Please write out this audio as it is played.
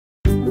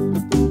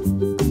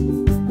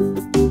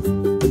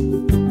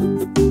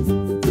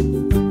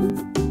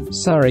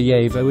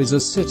Sarajevo is a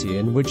city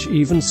in which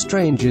even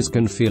strangers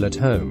can feel at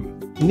home.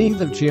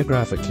 Neither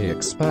geographically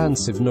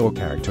expansive nor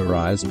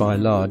characterized by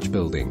large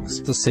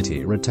buildings, the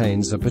city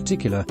retains a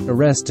particular,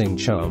 arresting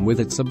charm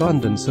with its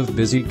abundance of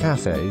busy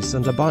cafes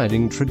and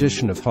abiding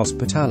tradition of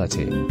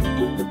hospitality.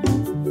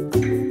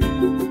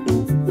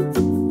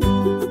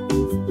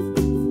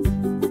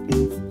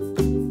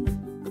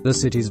 The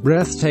city's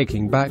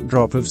breathtaking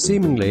backdrop of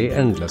seemingly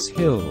endless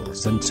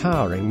hills and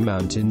towering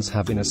mountains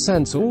have in a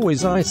sense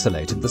always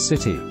isolated the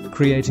city,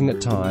 creating a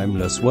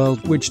timeless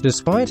world which,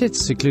 despite its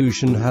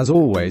seclusion, has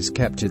always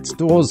kept its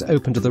doors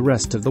open to the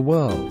rest of the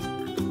world.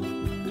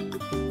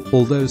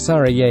 Although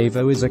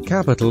Sarajevo is a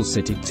capital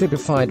city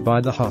typified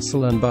by the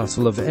hustle and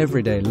bustle of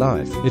everyday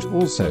life, it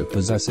also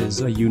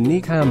possesses a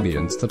unique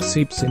ambience that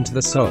seeps into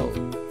the soul.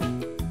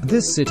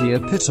 This city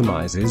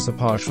epitomizes a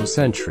partial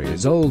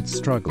centuries-old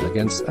struggle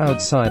against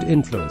outside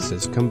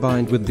influences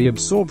combined with the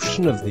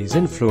absorption of these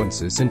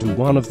influences into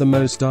one of the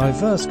most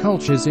diverse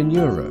cultures in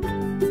Europe.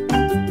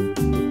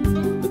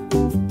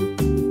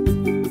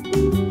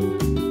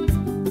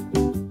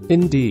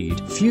 Indeed,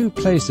 few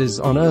places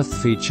on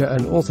earth feature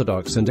an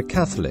Orthodox and a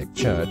Catholic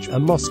church, a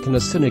mosque and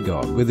a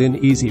synagogue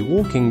within easy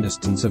walking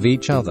distance of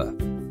each other.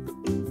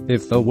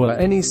 If there were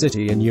any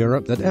city in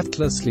Europe that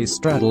effortlessly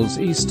straddles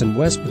east and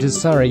west, it is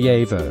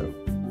Sarajevo.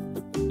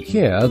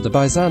 Here, the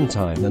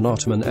Byzantine and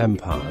Ottoman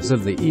empires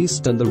of the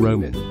east and the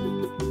Roman,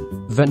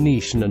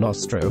 Venetian and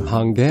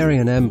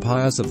Austro-Hungarian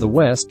empires of the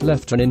west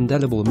left an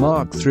indelible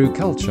mark through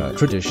culture,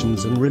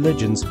 traditions and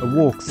religions. A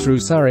walk through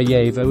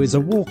Sarajevo is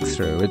a walk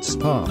through its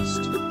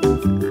past.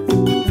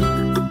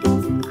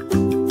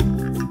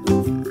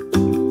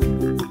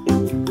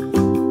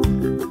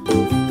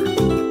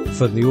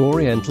 For the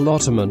Oriental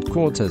Ottoman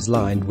quarters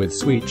lined with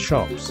sweet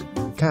shops,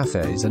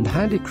 cafes and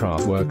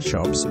handicraft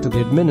workshops, to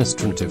the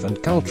administrative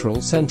and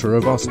cultural center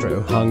of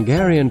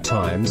Austro-Hungarian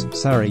times,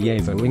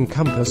 Sarajevo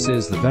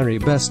encompasses the very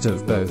best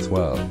of both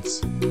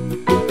worlds.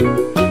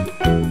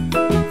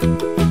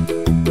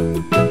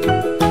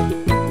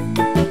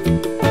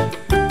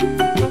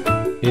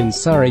 In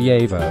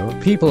Sarajevo,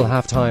 people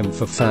have time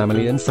for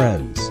family and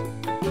friends.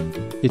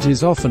 It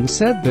is often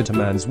said that a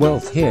man's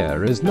wealth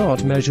here is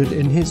not measured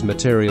in his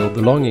material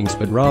belongings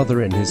but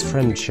rather in his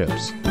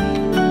friendships.